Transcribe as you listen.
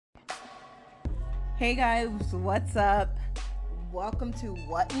Hey guys, what's up? Welcome to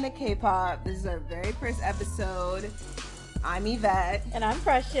What in the K-Pop. This is our very first episode. I'm Yvette. And I'm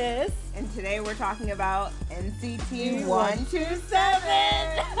Precious. And today we're talking about NCT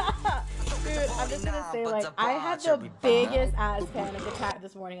 127. Dude, I'm just gonna say, I had the biggest ass panic attack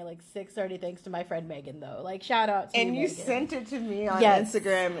this morning at 6:30 thanks to my friend Megan, though. Shout out to you, And you Megan. sent it to me on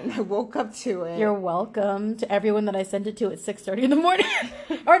Instagram, and I woke up to it. You're welcome to everyone that I sent it to at 6:30 in the morning.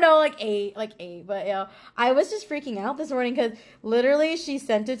 Or no, 8. But, I was just freaking out this morning because literally she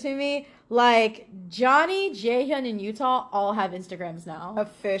sent it to me. Johnny, Jaehyun, and Utah all have Instagrams now.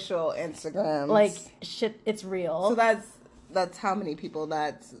 Official Instagrams. Shit, it's real. So that's how many people?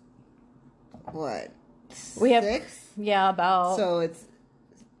 That's what? We have 6? Yeah, about. So it's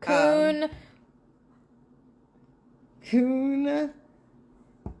Kun, Henry,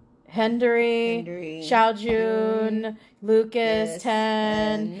 Xiaojun, Lucas,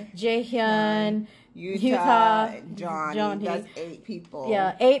 Ten, Jaehyun, Utah, Johnny. That's 8 people.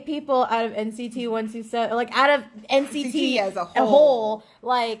 Yeah, 8 people out of NCT 127. Out of NCT as a whole.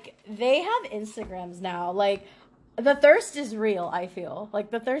 They have Instagrams now. The thirst is real, I feel.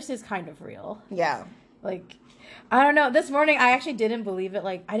 The thirst is kind of real. Yeah. I don't know. This morning, I actually didn't believe it.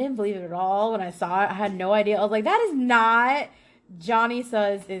 I didn't believe it at all when I saw it. I had no idea. I was like, that is not Johnny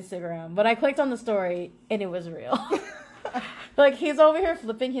Suh's Instagram. But I clicked on the story, and it was real. He's over here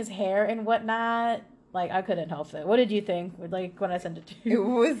flipping his hair and whatnot. I couldn't help it. What did you think, when I sent it to you? It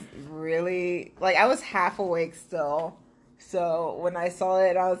was really, I was half awake still. So when I saw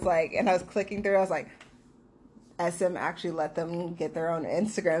it, I was and I was clicking through, I was like, SM actually let them get their own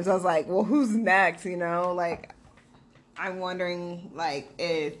Instagrams. I was like, well, who's next, I'm wondering,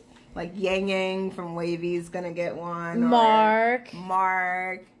 if, Yang Yang from Wavy is gonna get one. Mark.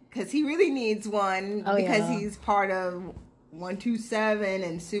 Because he really needs one. Because he's part of 127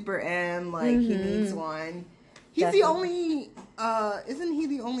 and Super M. He needs one. He's Definitely. The only, isn't he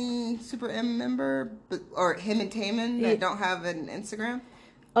the only Super M member, or him and Taemin, that don't have an Instagram?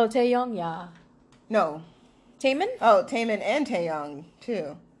 Oh, Taeyoung, yeah. No. Taemin? Oh, Taemin and Taeyoung,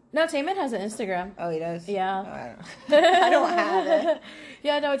 too. No, Taemin has an Instagram. Oh, he does? Yeah. Oh, I don't have it.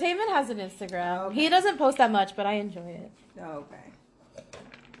 Yeah, no, Taemin has an Instagram. Okay. He doesn't post that much, but I enjoy it. Oh, okay.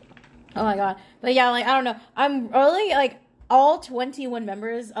 Oh, my God. But, yeah, I don't know. I'm really, all 21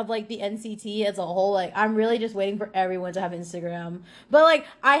 members of, the NCT as a whole, I'm really just waiting for everyone to have Instagram. But,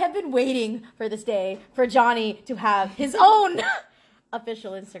 I have been waiting for this day for Johnny to have his own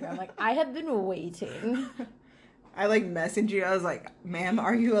official Instagram. I have been waiting. I messaged you. I was like, ma'am,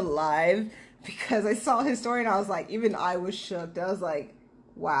 are you alive? Because I saw his story and I was like, even I was shook. I was like,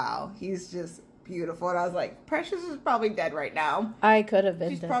 wow, he's just beautiful. And I was like, Precious is probably dead right now. I could have been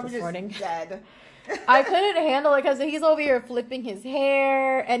She's dead probably this morning. Just dead. I couldn't handle it because he's over here flipping his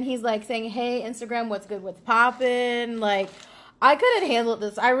hair and he's saying, hey, Instagram, what's good, what's poppin'? I couldn't handle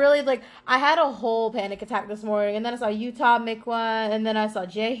this. I really, I had a whole panic attack this morning. And then I saw Utah make one. And then I saw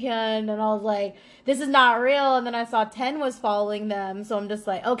Jaehyun. And I was like, this is not real. And then I saw 10 was following them. So I'm just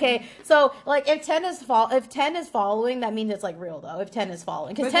like, okay. So, if 10 is following, that means it's, real, though. If 10 is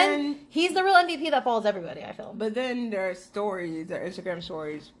following. Because 10, he's the real MVP that follows everybody, I feel. But then their stories, their Instagram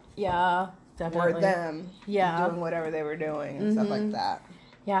stories. Yeah, definitely. Were them. Yeah. Doing whatever they were doing and stuff like that.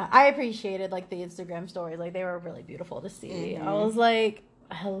 Yeah, I appreciated, the Instagram stories. They were really beautiful to see. I was like,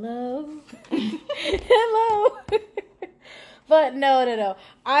 hello? Hello? But no.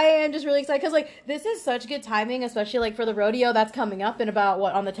 I am just really excited because, this is such good timing, especially, for the rodeo that's coming up in about,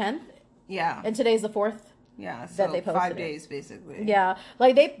 on the 10th? Yeah. And today's the 4th? Yeah, so that they posted 5 days, basically. Yeah.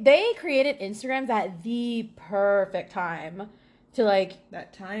 They created Instagrams at the perfect time to,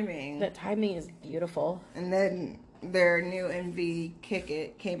 That timing. That timing is beautiful. And then their new MV Kick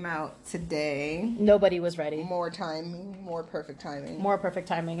It came out today. Nobody was ready. More perfect timing. More perfect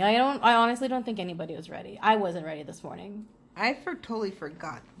timing. I honestly don't think anybody was ready. I wasn't ready this morning. I totally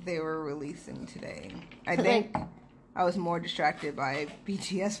forgot they were releasing today. I think I was more distracted by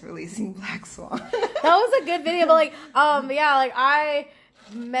BTS releasing Black Swan. That was a good video, but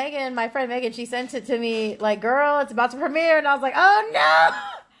Megan, my friend Megan, she sent it to me girl, it's about to premiere, and I was like, oh no.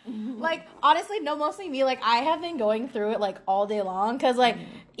 Honestly, no, mostly me. I have been going through it all day long because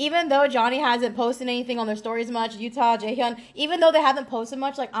even though Johnny hasn't posted anything on their stories much, Utah, Jaehyun, even though they haven't posted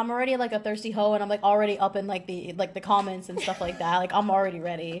much, I'm already a thirsty hoe, and I'm already up in the comments and stuff like that. I'm already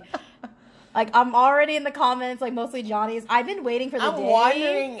ready. I'm already in the comments, mostly Johnny's. I've been waiting for the day. I'm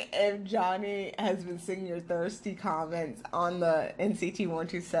wondering if Johnny has been seeing your thirsty comments on the NCT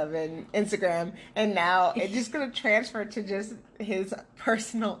 127 Instagram, and now it's just going to transfer to just his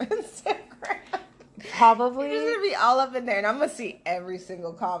personal Instagram. Probably. You're just gonna be all up in there, and I'm gonna see every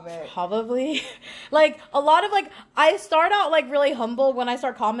single comment. Probably. Like, a lot of, like, I start out, like, really humble when I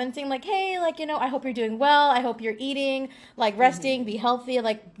start commenting, like, hey, like, you know, I hope you're doing well. I hope you're eating, like, resting, be healthy,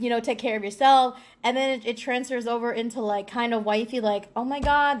 like, you know, take care of yourself. And then it transfers over into, like, kind of wifey, like, oh my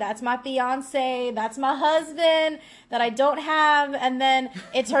God, that's my fiance. That's my husband that I don't have. And then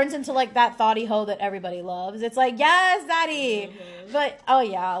it turns into, like, that thoughty hoe that everybody loves. It's like, yes, daddy. But, oh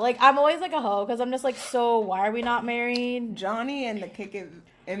yeah, like, I'm always, like, a hoe because I'm just, like, so why are we not married? Johnny and the Kick It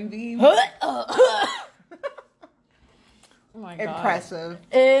MV. Oh my God. Impressive.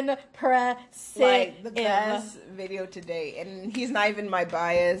 Impressive. Like, the best video to date. And he's not even my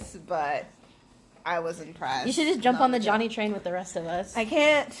bias, but I was impressed. You should just jump on the Johnny train with the rest of us. I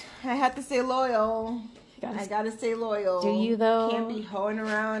can't. I have to stay loyal. I gotta stay loyal. Do you, though? Can't be hoeing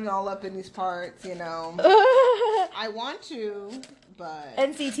around all up in these parts, you know. I want to, but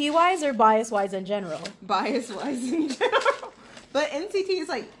NCT wise or bias wise in general? Bias wise in general. But NCT is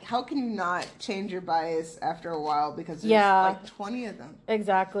like, how can you not change your bias after a while? Because there's like 20 of them.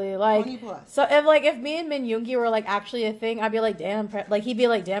 Exactly. Like 20 plus. So if me and Min Yoongi were like actually a thing, I'd be like, damn, like he'd be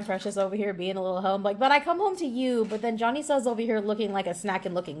like, damn, Precious over here being a little home. Like, but I come home to you. But then Johnny Suh's over here looking like a snack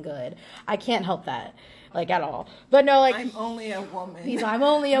and looking good. I can't help that, like at all. But no, like I'm only a woman. I'm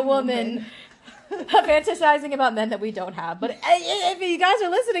only a woman. Fantasizing about men that we don't have. But if you guys are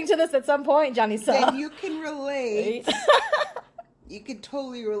listening to this at some point, Johnny Suh, then you can relate. You could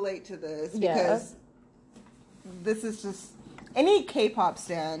totally relate to this because this is just any K-pop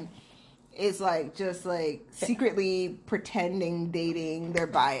stan is like just like secretly pretending dating their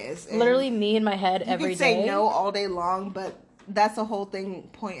bias. And literally me in my head every day. You can say no all day long, but that's the whole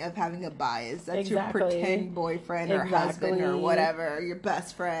point of having a bias. That's your pretend boyfriend or husband or whatever, your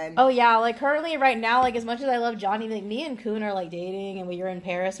best friend. Oh yeah, like currently right now, like as much as I love Johnny, like me and Kun are like dating and we are in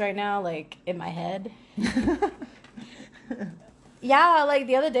Paris right now, like in my head. Yeah, like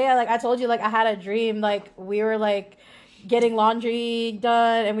the other day, I told you, like I had a dream, like we were like getting laundry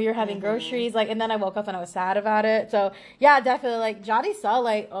done and we were having groceries, like, and then I woke up and I was sad about it. So yeah, definitely, like Johnny Suh,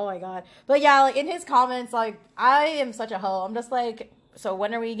 like, oh my God. But yeah, like in his comments, like I am such a hoe. I'm just like, so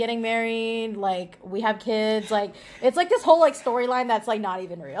when are we getting married? Like we have kids. Like it's like this whole like storyline that's like not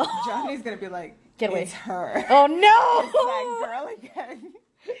even real. Johnny's gonna be like, get away. It's her. Oh no, it's that girl again.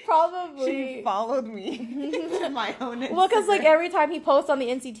 Probably. She followed me to my own Instagram. Well, because like every time he posts on the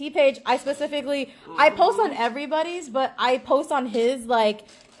NCT page, I post on everybody's, but I post on his like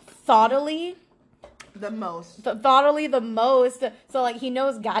thoughtily the most. Thoughtily the most. So like he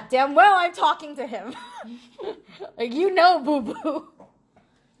knows goddamn well I'm talking to him. Like you know, boo boo.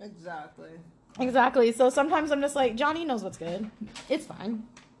 Exactly. So sometimes I'm just like, Johnny knows what's good. It's fine.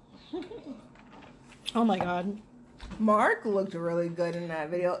 Oh my God. Mark looked really good in that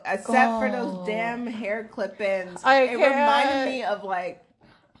video, except for those damn hair clip-ins. It reminded me of like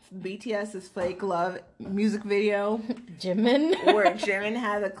BTS's Fake Love music video. Jimin. Where Jimin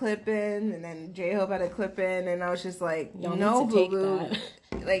had a clip-in, and then J-Hope had a clip-in, and I was just like, no, boo-boo.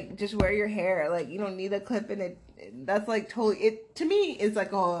 Like, just wear your hair. Like, you don't need a clip-in. That's like totally, it to me is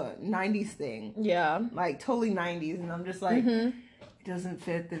like a 90s thing. Yeah. Like, totally 90s, and I'm just like... doesn't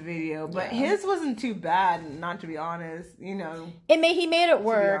fit the video, but his wasn't too bad, not to be honest, you know. He made it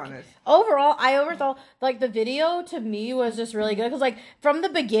work. Overall, I overthought, like, the video to me was just really good, because, like, from the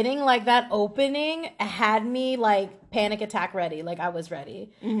beginning, like, that opening had me, like, panic attack ready, like, I was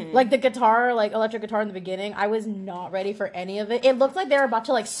ready. Like, the guitar, like, electric guitar in the beginning, I was not ready for any of it. It looked like they were about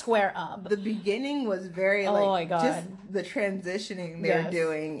to, like, square up. The beginning was very, like, oh my God. Just the transitioning they were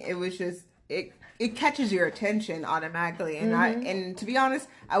doing, it was just, it catches your attention automatically, and and to be honest,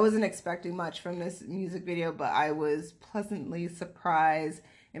 I wasn't expecting much from this music video, but I was pleasantly surprised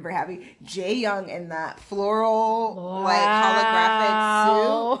and very happy. Jaeyoung in that floral, like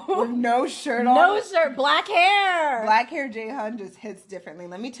holographic suit with no shirt on, black hair. Black hair. Jaehyun just hits differently.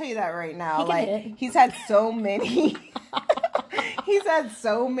 Let me tell you that right now. He's had so many. He's had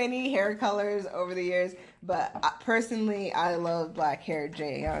so many hair colors over the years. But personally, I love black hair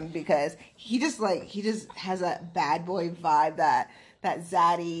Jaehyun because he just has that bad boy vibe, that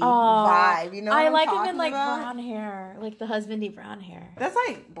zaddy vibe. You know, I like him in like brown hair, like the husbandy brown hair. That's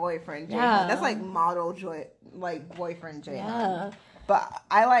like boyfriend Jaehyun. That's like model boyfriend Jaehyun. Yeah. But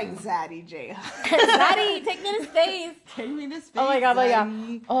I like zaddy Jaehyun. Zaddy, take me to space. Take me to space. Oh my God,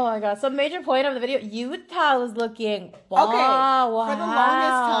 oh my God. So major point of the video, Yuta was looking for the longest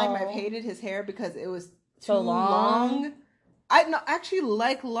time I've hated his hair because it was too long. I actually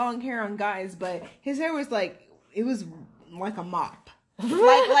like long hair on guys, but his hair was like, it was like a mop.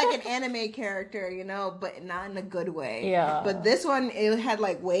 like an anime character, you know, but not in a good way. Yeah. But this one, it had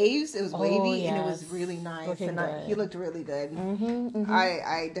like waves. It was wavy, and it was yes. really nice. Looking And good. he looked really good. Mm-hmm.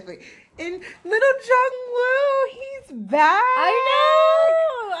 I definitely. And little Jungwoo, he's back. I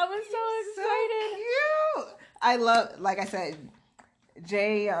know. I was so excited. Cute. I love, like I said,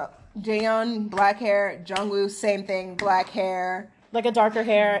 Jaeyeon, black hair. Jungwoo, same thing, black hair. Like a darker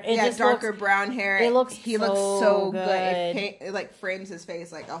hair. It just darker looks brown hair. He looks so good. It like frames his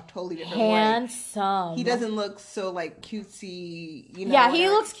face like a totally different way. handsome. He doesn't look so like cutesy, you know. Yeah, he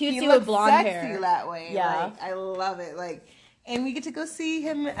whatever. looks cutesy He with looks blonde sexy hair. that way. Yeah. Like, I love it. Like, and we get to go see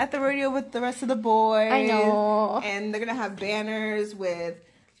him at the rodeo with the rest of the boys. I know. And they're gonna have banners with.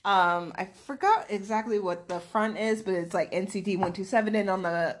 I forgot exactly what the front is, but it's like NCT 127, and on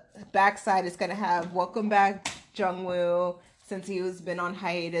the back side it's gonna have "Welcome Back, Jungwoo," since he was been on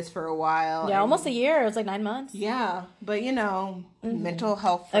hiatus for a while. Yeah, and, almost a year. It was like 9 months. Yeah, but you know, mental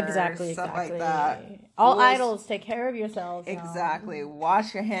health first, Exactly. stuff like that. All Boys- idols, take care of yourselves. now. Exactly.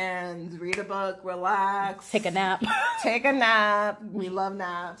 Wash your hands, read a book, relax, Take a nap. take a nap. We love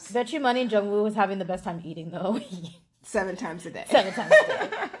naps. Bet you money Jungwoo was having the best time eating though. 7 times a day. 7 times a day.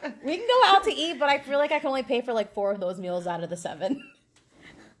 We can go out to eat, but I feel like I can only pay for like 4 of those meals out of the 7.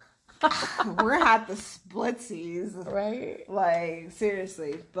 We're at the splitsies. Right? Like,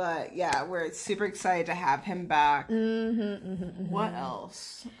 seriously. But yeah, we're super excited to have him back. What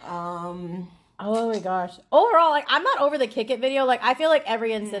else? Oh my gosh. Overall, like, I'm not over the Kick It video. Like, I feel like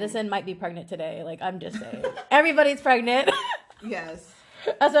every citizen might be pregnant today. Like, I'm just saying. Everybody's pregnant. Yes.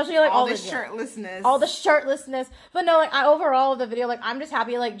 Especially like All the the shirtlessness. all the shirtlessness. But no, like overall of the video, like I'm just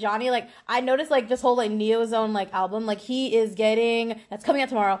happy. Like Johnny, like I noticed like this whole like Neozone like album, like he is getting that's coming out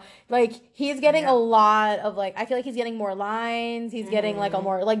tomorrow. Like he's getting a lot of like I feel like he's getting more lines. He's getting like a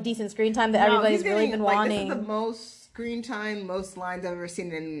more like decent screen time that everybody's really been wanting. This is the most screen time, most lines I've ever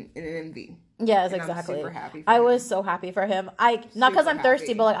seen in an MV. Yes, And exactly. I'm super happy for I him. was so happy for him. Not because Super I'm thirsty,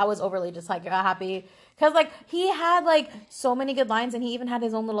 happy. but like I was overly just like happy because like he had like so many good lines, and he even had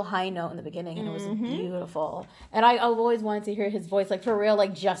his own little high note in the beginning, and it was beautiful. And I've always wanted to hear his voice, like for real,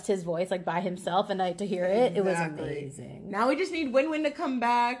 like just his voice, like by himself, and to hear it, it was amazing. Now we just need Win to come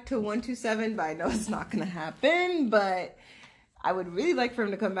back to 127, but I know it's not gonna happen. But I would really like for him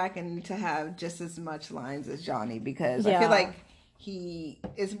to come back and to have just as much lines as Johnny, because I Yeah. feel like he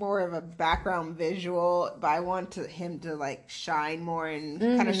is more of a background visual, but I want him to like shine more and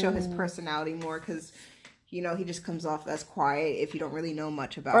kind of show his personality more, because you know he just comes off as quiet if you don't really know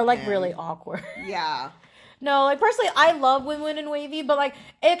much about Or like him. really awkward. Yeah. No, like personally, I love Win and Wavy, but like,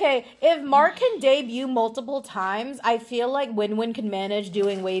 okay, if Mark can debut multiple times, I feel like Win can manage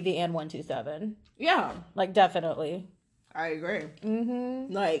doing Wavy and 127. Yeah, Like, definitely. I agree.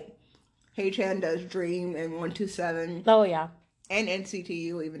 Like Hey-chan does Dream and 127 Oh, yeah. and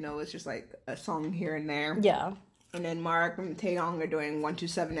NCTU, even though it's just like a song here and there. Yeah. And then Mark and Taeyong are doing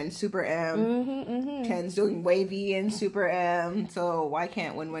 127 and Super M. Ken's doing Wavy and Super M. So why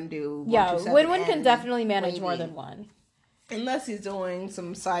can't Win do 127? Yeah, Win can and definitely manage Wavy? more than one. Unless he's doing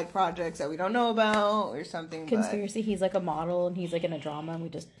some side projects that we don't know about or something. Conspiracy, he's like a model and he's like in a drama and we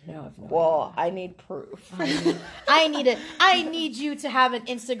just know. But, well, I need proof. I need it. I need you to have an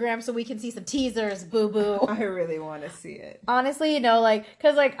Instagram so we can see some teasers, boo boo. I really want to see it. Honestly, you know, like,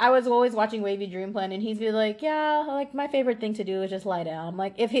 cause like I was always watching Wavy Dream Plan, and he'd be like, "Yeah, like my favorite thing to do is just lie down." I'm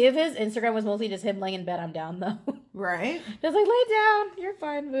like, if his Instagram was mostly just him laying in bed, I'm down though. Right? Just like lay down, you're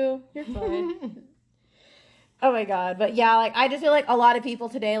fine, boo, you're fine. Oh my god, but yeah, like I just feel like a lot of people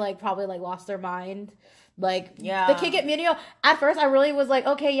today like probably like lost their mind. Like the Kick It video. At first, I really was like,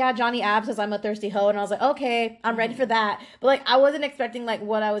 okay, yeah, Johnny Abs says I'm a thirsty hoe, and I was like, okay, I'm ready for that. But like, I wasn't expecting like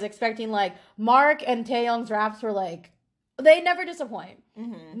what I was expecting. Like Mark and Taeyong's raps were like, they never disappoint.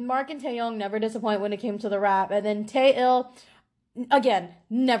 Mark and Taeyong never disappoint when it came to the rap, and then Tae-il, again,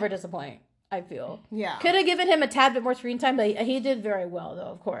 never disappoint. I feel Yeah. could have given him a tad bit more screen time, but he did very well though.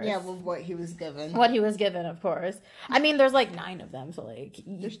 Of course, Yeah, with what he was given. what he was given, of course. I mean, there's like 9 of them, so like,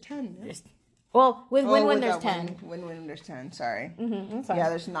 There's 10. well, with Win with there's that 10. Win, there's 10. Sorry. I'm sorry. Yeah,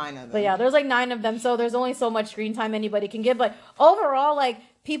 there's 9 of them. But yeah, there's like 9 of them, so there's only so much screen time anybody can give. But overall, like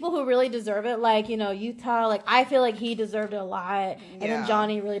people who really deserve it, like you know, Utah, like I feel like he deserved it a lot, and then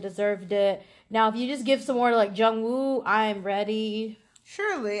Johnny really deserved it. Now, if you just give some more to like Jungwoo, I'm ready.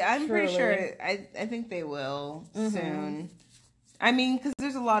 Surely, I'm pretty sure. I think they will soon. I mean, because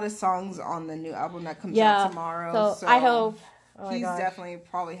there's a lot of songs on the new album that comes out tomorrow. So I hope. Oh my he's gosh. definitely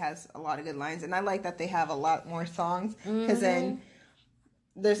probably has a lot of good lines, and I like that they have a lot more songs because then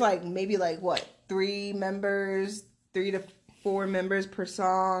there's like maybe like what 3 to 4 members per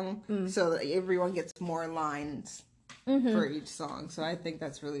song, so that everyone gets more lines. for each song. So I think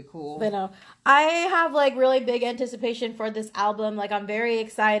that's really cool. I know. I have like really big anticipation for this album. Like I'm very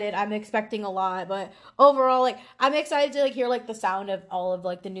excited. I'm expecting a lot, but overall, like I'm excited to like hear like the sound of all of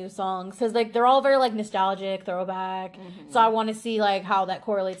like the new songs because like they're all very like nostalgic, throwback. So I want to see like how that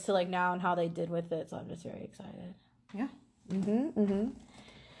correlates to like now and how they did with it. So I'm just very excited. Yeah.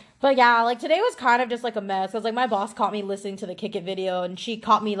 But yeah, like today was kind of just like a mess because like my boss caught me listening to the Kick It video and she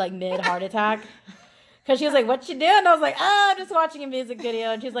caught me like mid heart attack. Because she was like, what you doing? And I was like, I'm just watching a music video.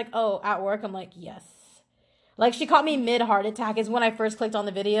 And she's like, oh, at work? I'm like, yes. Like, she caught me mid-heart attack is when I first clicked on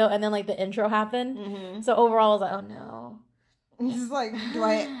the video. And then, like, the intro happened. So, overall, I was like, oh, no. It's just like,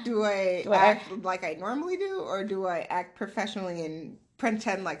 do I act like I normally do? Or do I act professionally and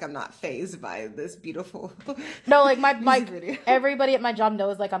pretend like I'm not fazed by this beautiful No, like, my video? everybody at my job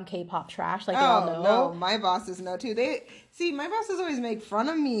knows, like, I'm K-pop trash. Like, they all know. No, my bosses know, too. My bosses always make fun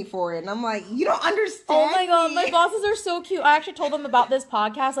of me for it. And I'm like, you don't understand. Oh, my God. My bosses are so cute. I actually told them about this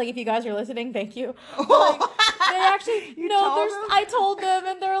podcast. Like, if you guys are listening, thank you. Like, they actually, I told them.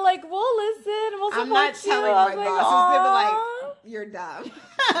 And they're like, we'll listen. We'll support I'm not telling my bosses. They were like, you're dumb.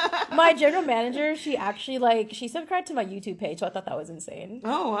 My general manager, she actually she subscribed to my YouTube page, so I thought that was insane.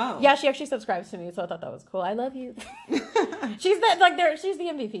 Oh wow. Yeah, she actually subscribes to me, so I thought that was cool. I love you. She's the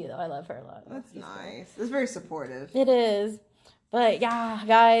MVP though. I love her a lot. That's nice. It's very supportive. It is. But yeah,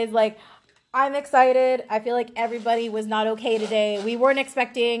 guys, like I'm excited. I feel like everybody was not okay today. We weren't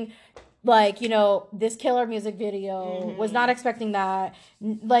expecting this killer music video. Was not expecting that.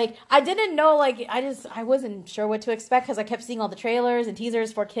 Like, I didn't know, I wasn't sure what to expect because I kept seeing all the trailers and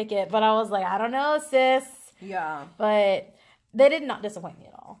teasers for Kick It, but I was like, I don't know, sis. Yeah. But they did not disappoint me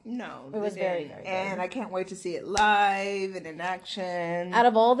at all. No. It was very, very good. And I can't wait to see it live and in action. Out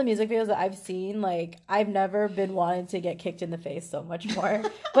of all the music videos that I've seen, I've never been wanting to get kicked in the face so much more.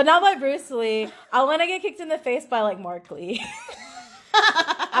 But not by Bruce Lee. I want to get kicked in the face by, Mark Lee.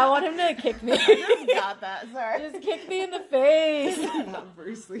 I want him to kick me. I just got that, sorry. Just kick me in the face. Not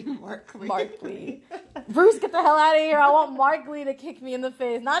Bruce Lee, Mark Lee. Mark Lee. Bruce, get the hell out of here. I want Mark Lee to kick me in the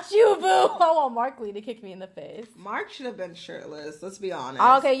face. Not you, boo. I want Mark Lee to kick me in the face. Mark should have been shirtless, let's be honest.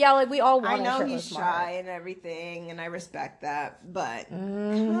 Okay, yeah, we all want I know he's shy Mark. and everything, and I respect that, but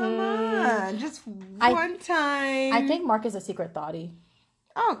come on, just one time. I think Mark is a secret thottie.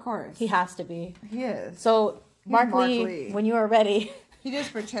 Oh, of course. He has to be. He is. So, Mark Lee, when you are ready. He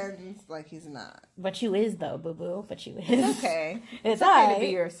just pretends like he's not. But you is, though, boo-boo. But you is. It's okay. It's okay to be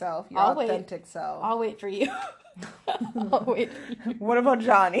yourself, your authentic self. I'll wait for you. I'll wait for you. What about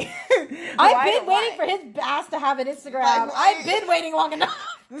Johnny? I've been waiting for his ass to have an Instagram. I've been waiting long enough.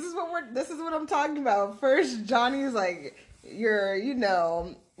 This is what I'm talking about. First, Johnny's like, you're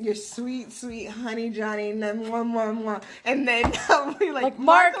sweet, sweet honey Johnny, and then and then we like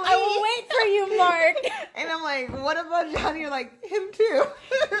Mark, I will wait for you, Mark. And I'm like, what about Johnny? You're like, him too.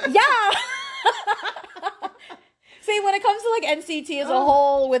 Yeah. See, when it comes to NCT as a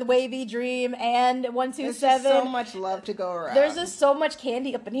whole with Wavy Dream and 127, there's so much love to go around. There's just so much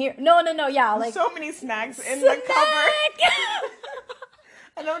candy up in here. No, yeah, so many snacks in the cupboard.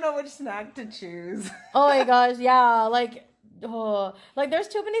 I don't know which snack to choose. Oh my gosh, yeah, there's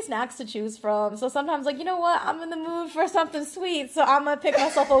too many snacks to choose from. So sometimes, you know what? I'm in the mood for something sweet, so I'm gonna pick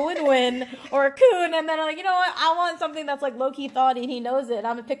myself a Win-Win or a Coon, and then you know what? I want something that's low-key thoughty, and he knows it. And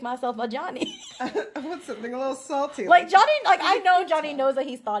I'm gonna pick myself a Johnny. I want something a little salty. Johnny, I know Johnny knows that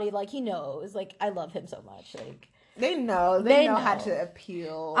he's thoughty. He knows. I love him so much. They know. They know how to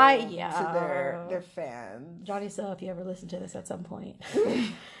appeal to their fans. Johnny, so if you ever listen to this at some point,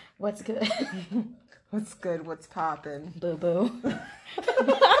 what's good? What's good? What's poppin'? Boo boo.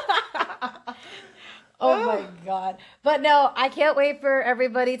 Oh my god. But no, I can't wait for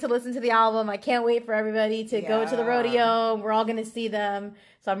everybody to listen to the album. I can't wait for everybody to go to the rodeo. We're all going to see them.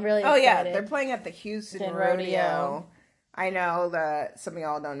 So I'm really excited. Oh yeah, they're playing at the Houston Rodeo. I know that some of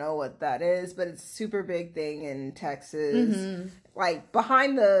y'all don't know what that is, but it's a super big thing in Texas.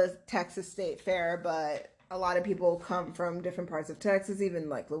 Behind the Texas State Fair, but a lot of people come from different parts of Texas, even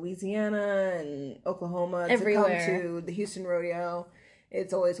Louisiana and Oklahoma, everywhere, to come to the Houston Rodeo.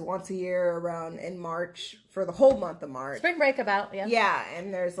 It's always once a year around in March for the whole month of March. Spring break about, yeah. Yeah,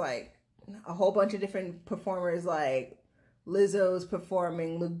 and there's a whole bunch of different performers Lizzo's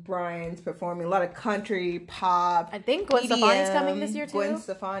performing, Luke Bryan's performing, a lot of country, pop. I think Gwen Stefani's coming this year too. Gwen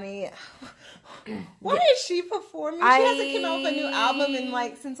Stefani. Why is she performing? She hasn't come out with a new album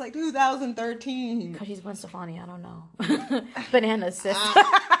in since 2013. Because she's Gwen Stefani, I don't know. Bananas, sis.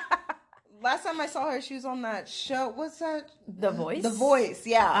 Last time I saw her, she was on that show. What's that? The Voice? The Voice,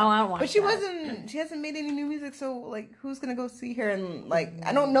 yeah. Oh, I don't watch But she hasn't made any new music, so who's gonna go see her? And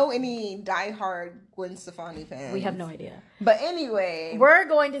I don't know any diehard Gwen Stefani fans. We have no idea. But anyway, we're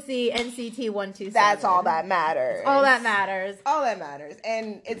going to see NCT 127. That's all that matters. That's all that matters. All that matters.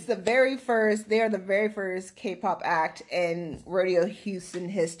 And it's the very first, they are the very first K-pop act in Rodeo Houston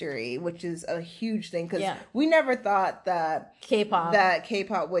history, which is a huge thing because we never thought that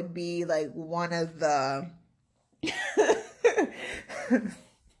K-pop would be like one of the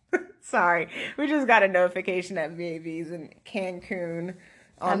Sorry, we just got a notification that VAV's in Cancun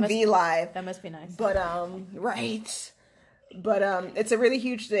on V Live. That must be nice. But right. But it's a really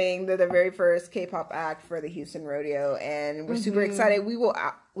huge thing. They're the very first K-pop act for the Houston Rodeo, and we're super excited. We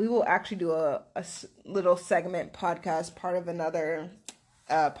will actually do a little segment podcast, part of another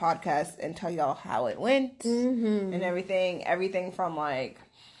podcast, and tell y'all how it went and everything from like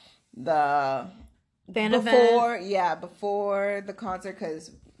the band event. Before the concert,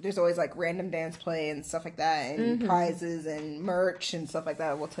 because there's always like random dance play and stuff like that, and prizes and merch and stuff like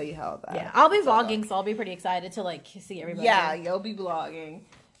that. We'll tell you how that. Yeah, I'll be vlogging, so I'll be pretty excited to like see everybody. Yeah, you'll be vlogging,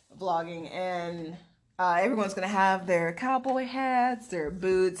 and everyone's gonna have their cowboy hats, their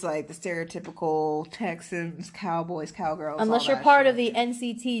boots, like the stereotypical Texans, cowboys, cowgirls. Unless you're part of the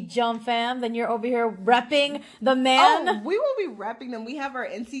NCT Jump fam, then you're over here repping the man. Oh, we will be repping them. We have our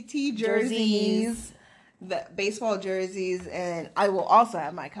NCT jerseys. The baseball jerseys, and I will also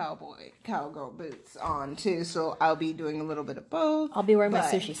have my cowgirl boots on too, so I'll be doing a little bit of both. I'll be wearing my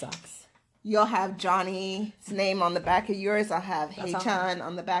sushi socks. You'll have Johnny's name on the back of yours. I'll have Haechan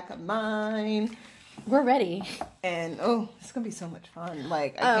on the back of mine. We're ready. And it's gonna be so much fun.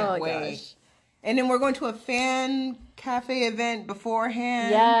 Like, I can't wait. Gosh. And then we're going to a fan cafe event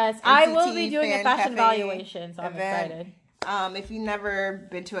beforehand. Yes, NCT I will be doing a fashion evaluation, so I'm excited. If you've never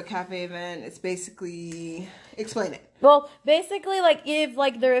been to a cafe event, it's basically, explain it. Well, basically, like if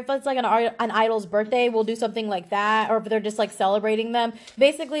it's like an idol's birthday, we'll do something like that, or if they're just like celebrating them.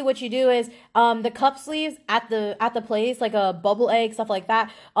 Basically, what you do is the cup sleeves at the place, like a bubble egg, stuff like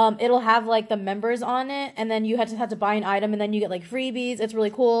that. It'll have like the members on it, and then you have to buy an item, and then you get like freebies. It's really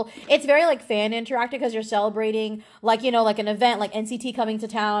cool. It's very like fan interactive because you're celebrating like like an event, like NCT coming to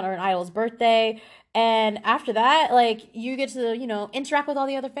town or an idol's birthday. And after that, like, you get to, interact with all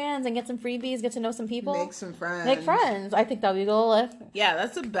the other fans and get some freebies, get to know some people. Make some friends. Make friends. I think that would be cool. Yeah,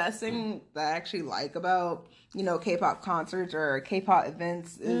 that's the best thing that I actually like about, K-pop concerts or K-pop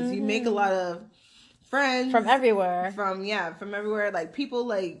events is you make a lot of friends. From everywhere. From everywhere. Like, people,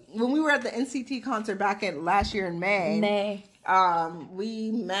 like, when we were at the NCT concert back last year in May.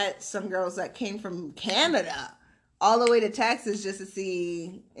 We met some girls that came from Canada all the way to Texas just to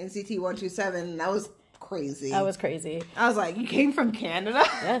see NCT 127. That was crazy. I was like, you came from Canada?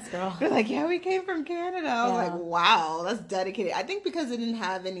 Yes, girl. They're like, yeah, we came from Canada. I was like, wow, that's dedicated. I think because they didn't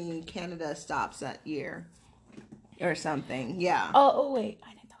have any Canada stops that year or something. Yeah. Oh wait.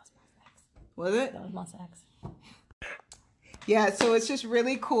 I think that was Monsta X. Was it? That was Monsta X. Yeah, so it's just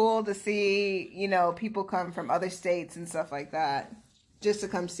really cool to see, people come from other states and stuff like that just to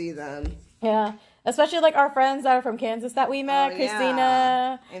come see them. Yeah. Especially like our friends that are from Kansas that we met,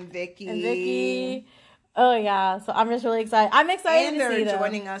 Christina and Vicky. Oh yeah, so I'm just really excited. I'm excited to see them. And they're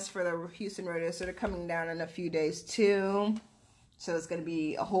joining us for the Houston Rodeo, so they're coming down in a few days too. So it's gonna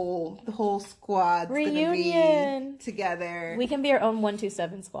be the whole squad's reunion gonna be together. We can be our own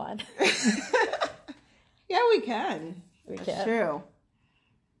 127 squad. Yeah, we can. That's true.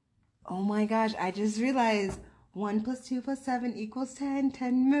 Oh my gosh, I just realized 1 + 2 + 7 = 10.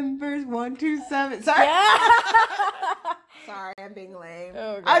 10 members. 1, 2, 7. Sorry. Yeah. Sorry, I'm being lame.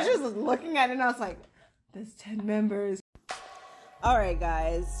 Oh, I was just looking at it and I was like, there's 10 members. All right,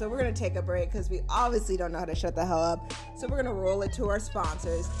 guys. So we're going to take a break because we obviously don't know how to shut the hell up. So we're going to roll it to our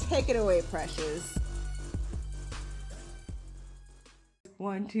sponsors. Take it away, Precious.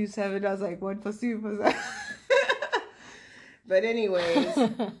 1, 2, 7. I was like, 1 + 2 + 7. But anyways,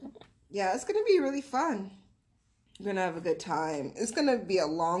 yeah, it's going to be really fun. We're going to have a good time. It's going to be a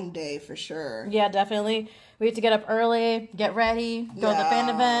long day for sure. Yeah, definitely. We have to get up early, get ready, go to the fan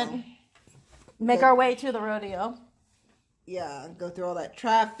event, make our way to the rodeo. Yeah, go through all that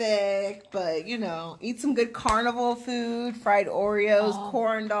traffic, but, eat some good carnival food, fried Oreos,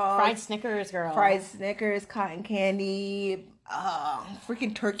 corn dogs. Fried Snickers, girl. Fried Snickers, cotton candy,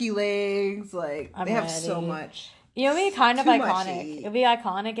 freaking turkey legs. Like, they have so much. It would be kind of iconic. It would be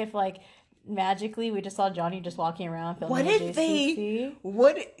iconic if, like, magically we just saw Johnny just walking around filming what if JCC.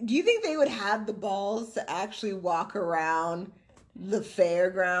 Do you think they would have the balls to actually walk around the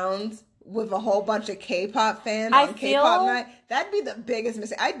fairgrounds with a whole bunch of K-pop fans on K-pop night? That'd be the biggest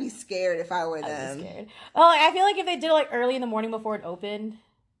mistake. I'd be scared if I were them. I'd be scared. Oh, I feel like if they did it like early in the morning before it opened.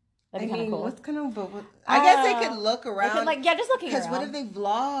 That'd be kind of cool. What's kind of? I guess they could look around. Just looking around. Because what if they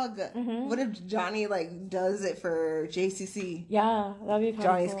vlog? What if Johnny does it for JCC? Yeah, that'd be kind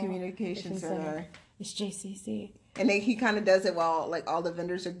Johnny's of cool. Communication Center. It's JCC. And he kind of does it while all the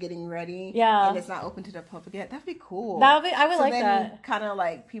vendors are getting ready. Yeah. And it's not open to the public yet. That'd be cool. I would like that. Kind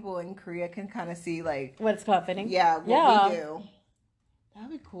of people in Korea can kind of see what it's happening. Yeah, what we do.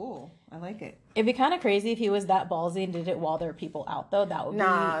 That'd be cool. I like it. It'd be kind of crazy if he was that ballsy and did it while there are people out, though. That would be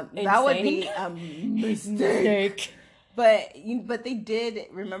insane. That would be a mistake. But they did,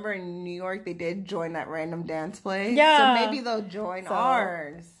 remember in New York, they did join that random dance play. Yeah. So maybe they'll join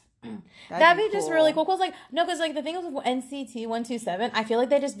ours. That'd be just really cool. Because the thing with NCT 127, I feel like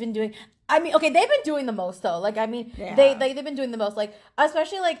they've just been doing. They've been doing the most though. They've been doing the most.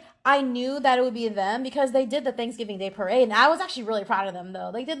 Especially I knew that it would be them because they did the Thanksgiving Day parade, and I was actually really proud of them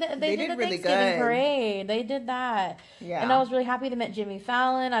though. They did the really Thanksgiving parade. They did that. Yeah. And I was really happy they met Jimmy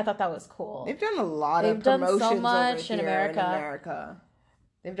Fallon. I thought that was cool. They've done a lot of promotions so much in America.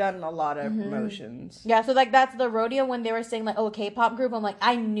 They've done a lot of promotions. Yeah, so that's the rodeo when they were saying K-pop group. I'm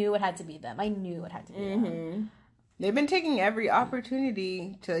I knew it had to be them. Them. They've been taking every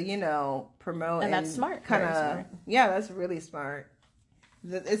opportunity to promote, and that's smart. Kind of, yeah, that's really smart.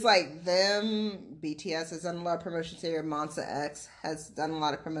 It's them. BTS has done a lot of promotions here. Monsta X has done a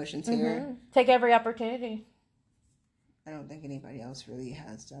lot of promotions here. Take every opportunity. I don't think anybody else really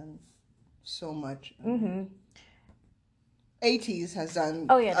has done so much. ATEEZ has done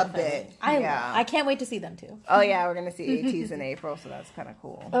a bit. I can't wait to see them too. Oh yeah, we're gonna see ATEEZ in April, so that's kind of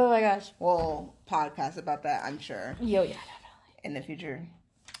cool. Oh my gosh, we'll podcast about that, I'm sure. Yeah, definitely in the future.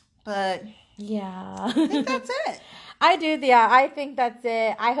 But yeah, I think that's it. I do. Yeah, I think that's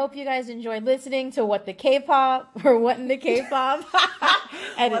it. I hope you guys enjoyed listening to What the K-pop or What in the K-pop.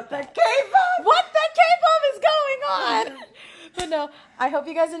 What the K-pop? What the K-pop is going on? But no, I hope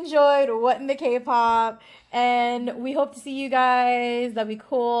you guys enjoyed What in the K-pop, and we hope to see you guys. That'd be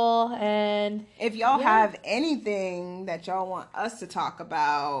cool. And if y'all have anything that y'all want us to talk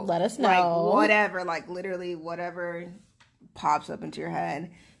about, let us know. Whatever, literally whatever pops up into your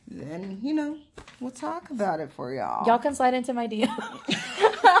head, then we'll talk about it for y'all. Y'all can slide into my DM.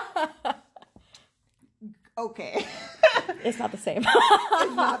 Okay. It's not the same.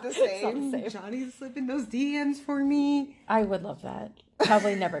 It's not the same. Johnny's slipping those DMs for me. I would love that.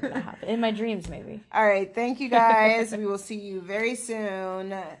 Probably never gonna happen. In my dreams, maybe. All right. Thank you, guys. We will see you very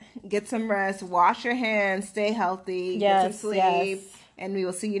soon. Get some rest. Wash your hands. Stay healthy. Get some sleep. And we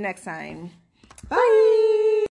will see you next time. Bye.